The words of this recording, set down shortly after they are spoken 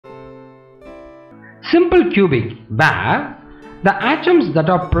Simple cubic where the atoms that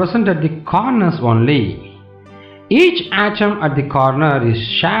are present at the corners only. Each atom at the corner is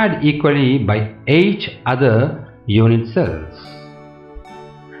shared equally by 8 other unit cells.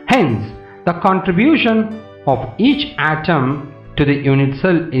 Hence, the contribution of each atom to the unit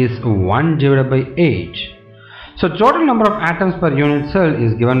cell is 1 divided by 8. So total number of atoms per unit cell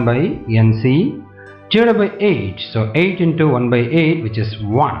is given by NC divided by 8. So 8 into 1 by 8, which is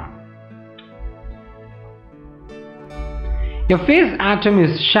 1. A phase atom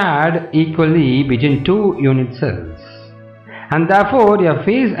is shared equally between 2 unit cells, and therefore a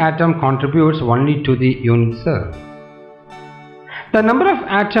phase atom contributes only to the unit cell. The number of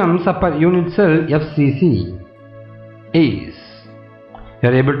atoms per unit cell FCC is, you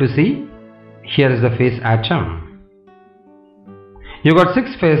are able to see, here is the phase atom. You got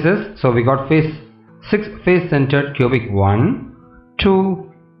 6 phases, so we got 6 phase centered cubic 1,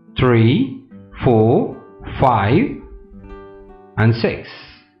 2, 3, 4, 5 and 6.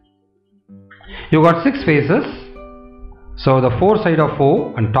 You got 6 phases, so the 4 side of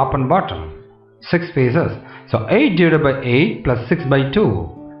 4 and top and bottom, 6 phases. So 8 divided by 8 plus 6 by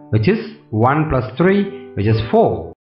 2, which is 1 plus 3, which is 4.